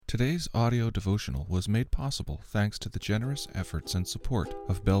Today's audio devotional was made possible thanks to the generous efforts and support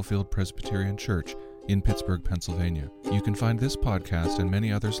of Bellefield Presbyterian Church in Pittsburgh, Pennsylvania. You can find this podcast and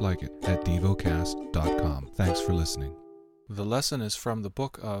many others like it at Devocast.com. Thanks for listening. The lesson is from the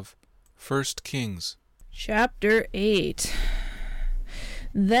book of 1 Kings. Chapter 8.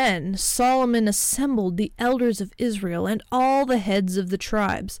 Then Solomon assembled the elders of Israel and all the heads of the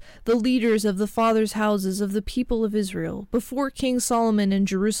tribes, the leaders of the fathers' houses of the people of Israel, before King Solomon in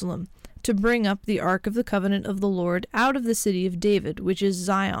Jerusalem, to bring up the ark of the covenant of the Lord out of the city of David, which is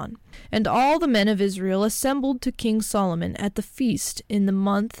Zion. And all the men of Israel assembled to King Solomon at the feast in the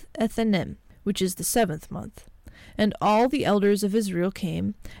month Ethanim, which is the 7th month. And all the elders of Israel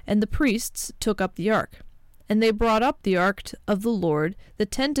came, and the priests took up the ark. And they brought up the ark of the Lord, the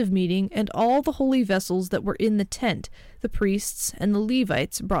tent of meeting, and all the holy vessels that were in the tent. The priests and the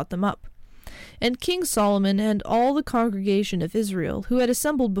Levites brought them up. And King Solomon and all the congregation of Israel, who had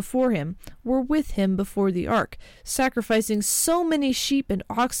assembled before him, were with him before the ark, sacrificing so many sheep and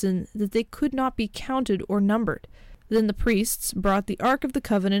oxen that they could not be counted or numbered. Then the priests brought the ark of the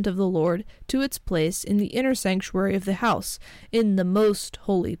covenant of the Lord to its place in the inner sanctuary of the house, in the most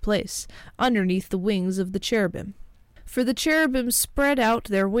holy place, underneath the wings of the cherubim. For the cherubim spread out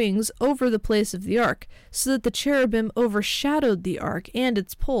their wings over the place of the ark, so that the cherubim overshadowed the ark and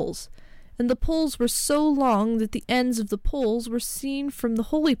its poles. And the poles were so long that the ends of the poles were seen from the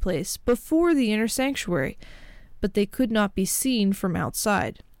holy place before the inner sanctuary, but they could not be seen from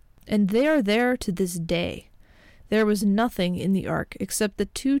outside. And they are there to this day. There was nothing in the ark except the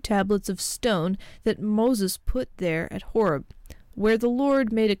 2 tablets of stone that Moses put there at Horeb, where the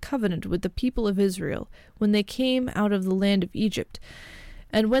Lord made a covenant with the people of Israel when they came out of the land of Egypt.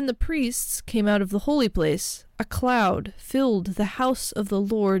 And when the priests came out of the holy place, a cloud filled the house of the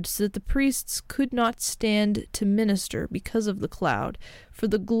Lord so that the priests could not stand to minister because of the cloud, for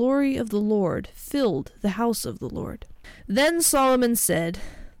the glory of the Lord filled the house of the Lord. Then Solomon said,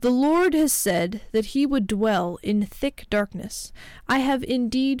 "The Lord has said that he would dwell in thick darkness. I have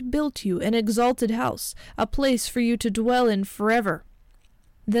indeed built you an exalted house, a place for you to dwell in forever."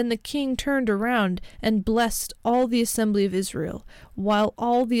 Then the king turned around and blessed all the assembly of Israel, while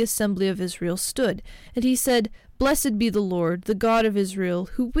all the assembly of Israel stood. And he said, "Blessed be the Lord, the God of Israel,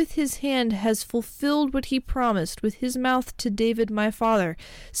 who with his hand has fulfilled what he promised with his mouth to David my father,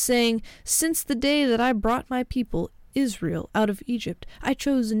 saying, Since the day that I brought my people Israel out of Egypt, I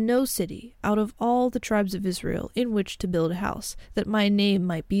chose no city out of all the tribes of Israel in which to build a house, that my name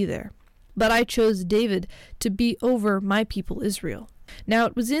might be there. But I chose David to be over my people Israel. Now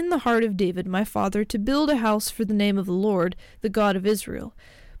it was in the heart of David my father to build a house for the name of the Lord, the God of Israel.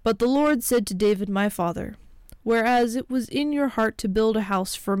 But the Lord said to David my father, Whereas it was in your heart to build a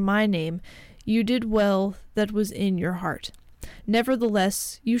house for my name, you did well that was in your heart.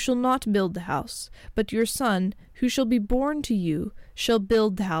 Nevertheless, you shall not build the house, but your son, who shall be born to you, shall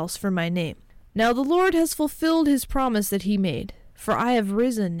build the house for my name. Now the Lord has fulfilled his promise that he made, for I have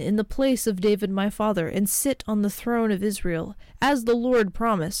risen in the place of David my father, and sit on the throne of Israel, as the Lord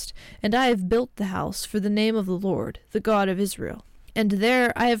promised, and I have built the house for the name of the Lord, the God of Israel. And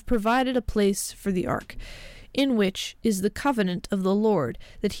there I have provided a place for the ark, in which is the covenant of the Lord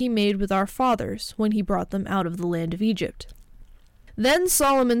that he made with our fathers when he brought them out of the land of Egypt. Then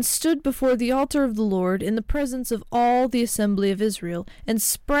Solomon stood before the altar of the Lord in the presence of all the assembly of Israel, and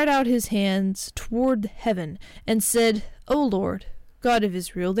spread out his hands toward heaven, and said, O Lord, God of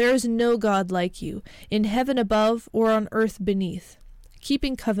Israel, there is no God like you, in heaven above or on earth beneath,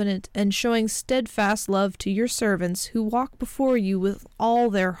 keeping covenant and showing steadfast love to your servants who walk before you with all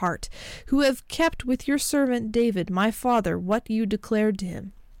their heart, who have kept with your servant David my father what you declared to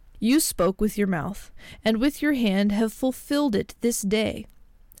him. You spoke with your mouth, and with your hand have fulfilled it this day.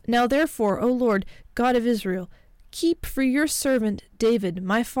 Now therefore, O Lord, God of Israel, keep for your servant David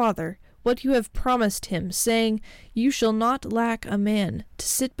my father what you have promised him, saying, You shall not lack a man to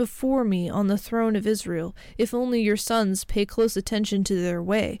sit before me on the throne of Israel, if only your sons pay close attention to their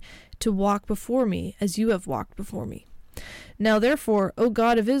way, to walk before me as you have walked before me. Now therefore, O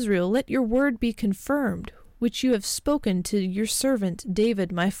God of Israel, let your word be confirmed, which you have spoken to your servant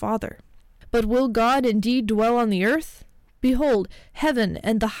David my father. But will God indeed dwell on the earth? Behold, heaven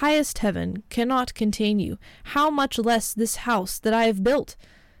and the highest heaven cannot contain you, how much less this house that I have built?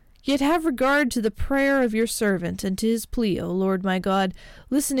 Yet have regard to the prayer of your servant and to his plea, O Lord my God,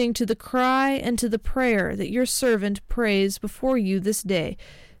 listening to the cry and to the prayer that your servant prays before you this day,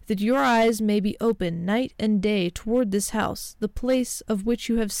 that your eyes may be open night and day toward this house, the place of which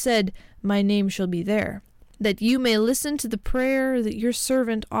you have said, My name shall be there. that you may listen to the prayer that your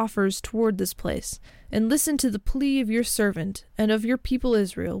servant offers toward this place, and listen to the plea of your servant and of your people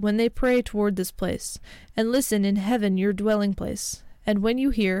Israel when they pray toward this place, and listen in heaven your dwelling place, and when you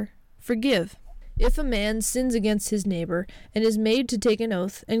hear, forgive. If a man sins against his neighbor, and is made to take an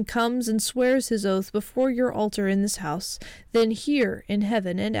oath, and comes and swears his oath before your altar in this house, then hear in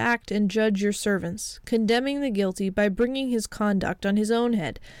heaven, and act and judge your servants, condemning the guilty by bringing his conduct on his own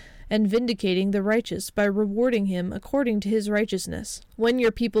head, and vindicating the righteous by rewarding him according to his righteousness. When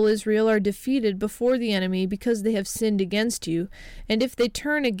your people Israel are defeated before the enemy because they have sinned against you, and if they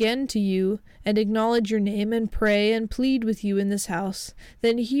turn again to you, and acknowledge your name, and pray and plead with you in this house,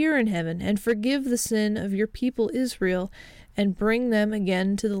 then hear in heaven, and forgive the sin of your people Israel, and bring them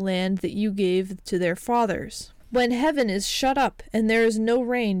again to the land that you gave to their fathers. When heaven is shut up, and there is no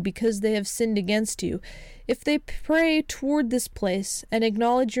rain because they have sinned against you, if they pray toward this place, and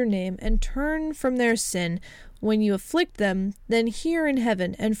acknowledge your name, and turn from their sin, when you afflict them, then hear in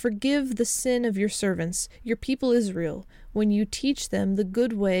heaven, and forgive the sin of your servants, your people Israel, when you teach them the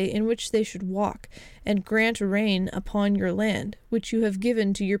good way in which they should walk, and grant rain upon your land, which you have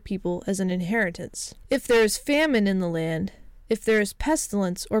given to your people as an inheritance. If there is famine in the land, if there is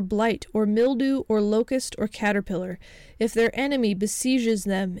pestilence, or blight, or mildew, or locust, or caterpillar, if their enemy besieges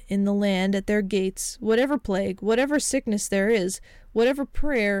them in the land at their gates, whatever plague, whatever sickness there is, whatever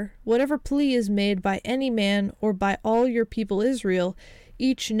prayer, whatever plea is made by any man or by all your people Israel,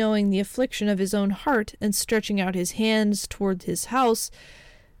 each knowing the affliction of his own heart, and stretching out his hands toward his house,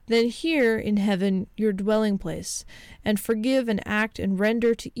 then hear in heaven your dwelling place, and forgive and act and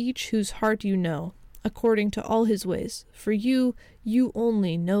render to each whose heart you know, according to all his ways. For you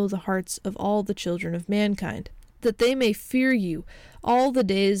only know the hearts of all the children of mankind, that they may fear you all the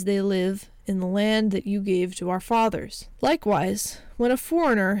days they live in the land that you gave to our fathers. Likewise, when a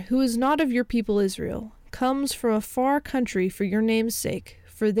foreigner who is not of your people Israel comes from a far country for your name's sake,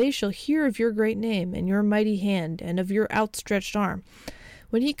 for they shall hear of your great name and your mighty hand and of your outstretched arm,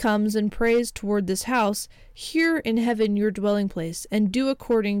 when he comes and prays toward this house, hear in heaven your dwelling place, and do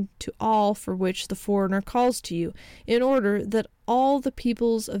according to all for which the foreigner calls to you, in order that all the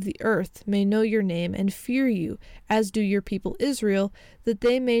peoples of the earth may know your name and fear you, as do your people Israel, that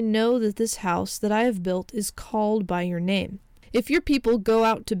they may know that this house that I have built is called by your name. If your people go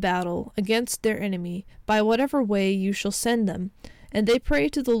out to battle against their enemy, by whatever way you shall send them, and they pray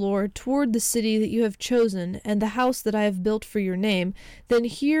to the Lord toward the city that you have chosen, and the house that I have built for your name, then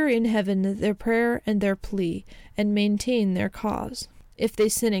hear in heaven their prayer and their plea, and maintain their cause. If they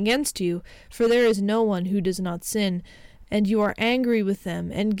sin against you, for there is no one who does not sin, and you are angry with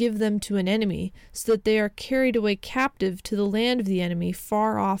them, and give them to an enemy, so that they are carried away captive to the land of the enemy,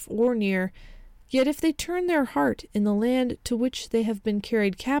 far off or near, yet if they turn their heart in the land to which they have been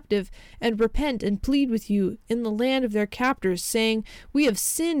carried captive, and repent and plead with you in the land of their captors, saying, We have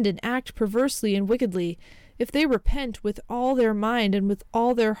sinned and act perversely and wickedly, if they repent with all their mind and with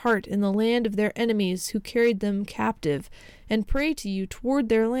all their heart in the land of their enemies who carried them captive, and pray to you toward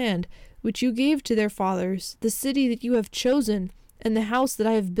their land, which you gave to their fathers, the city that you have chosen, and the house that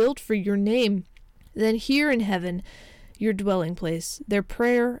I have built for your name, then hear in heaven your dwelling place, their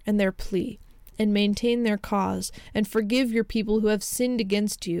prayer and their plea, and maintain their cause, and forgive your people who have sinned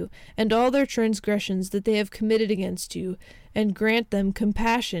against you, and all their transgressions that they have committed against you, and grant them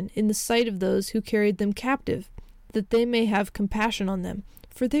compassion in the sight of those who carried them captive, that they may have compassion on them.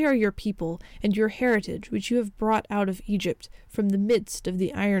 For they are your people, and your heritage, which you have brought out of Egypt, from the midst of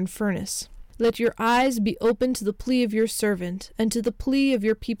the iron furnace. Let your eyes be open to the plea of your servant, and to the plea of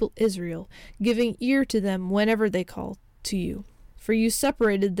your people Israel, giving ear to them whenever they call to you. For you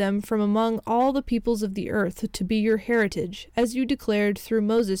separated them from among all the peoples of the earth to be your heritage, as you declared through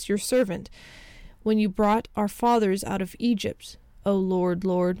Moses your servant, when you brought our fathers out of Egypt, O Lord,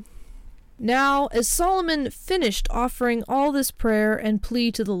 Lord. Now, as Solomon finished offering all this prayer and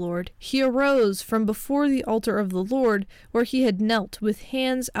plea to the Lord, he arose from before the altar of the Lord, where he had knelt with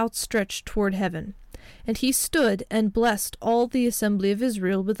hands outstretched toward heaven. And he stood and blessed all the assembly of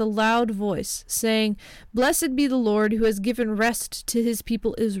Israel with a loud voice, saying, Blessed be the Lord who has given rest to his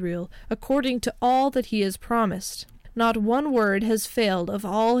people Israel, according to all that he has promised. Not one word has failed of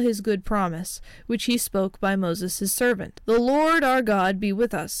all his good promise, which he spoke by Moses his servant. The Lord our God be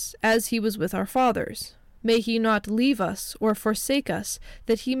with us, as he was with our fathers. May he not leave us or forsake us,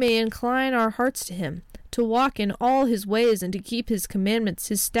 that he may incline our hearts to him, to walk in all his ways, and to keep his commandments,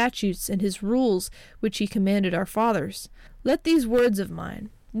 his statutes, and his rules, which he commanded our fathers. Let these words of mine,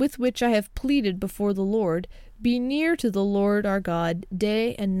 with which I have pleaded before the Lord, Be near to the Lord our God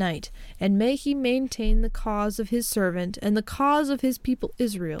day and night, and may he maintain the cause of his servant and the cause of his people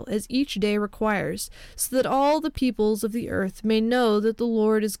Israel, as each day requires, so that all the peoples of the earth may know that the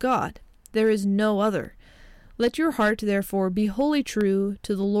Lord is God. There is no other. Let your heart therefore be wholly true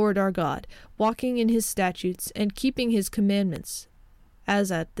to the Lord our God, walking in his statutes and keeping his commandments,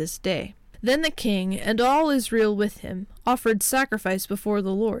 as at this day." Then the king and all Israel with him offered sacrifice before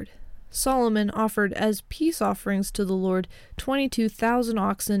the Lord. Solomon offered as peace offerings to the Lord 22,000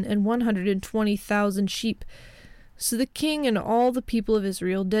 oxen and 120,000 sheep. So the king and all the people of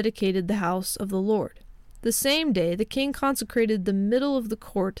Israel dedicated the house of the Lord. The same day the king consecrated the middle of the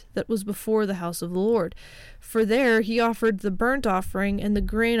court that was before the house of the Lord, for there he offered the burnt offering and the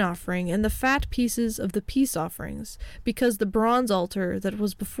grain offering and the fat pieces of the peace offerings, because the bronze altar that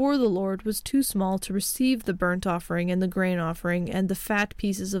was before the Lord was too small to receive the burnt offering and the grain offering and the fat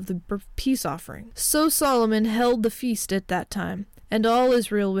pieces of the peace offering. So Solomon held the feast at that time, and all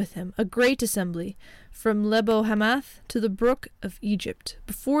Israel with him, a great assembly, from Lebo-Hamath to the brook of Egypt,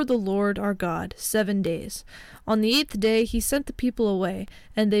 before the Lord our God, 7 days. On the 8th day he sent the people away,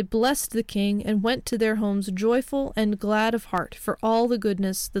 and they blessed the king and went to their homes joyful and glad of heart for all the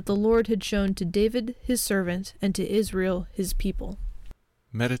goodness that the Lord had shown to David his servant and to Israel his people.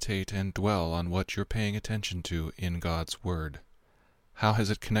 Meditate and dwell on what you're paying attention to in God's Word. How has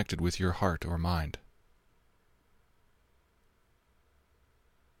it connected with your heart or mind?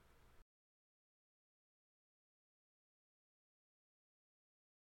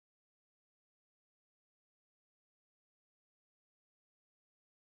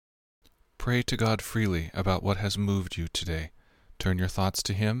 Pray to God freely about what has moved you today. Turn your thoughts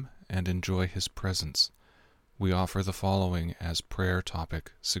to Him and enjoy His presence. We offer the following as prayer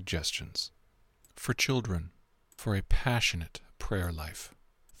topic suggestions. For children, for a passionate prayer life.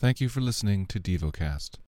 Thank you for listening to Devocast.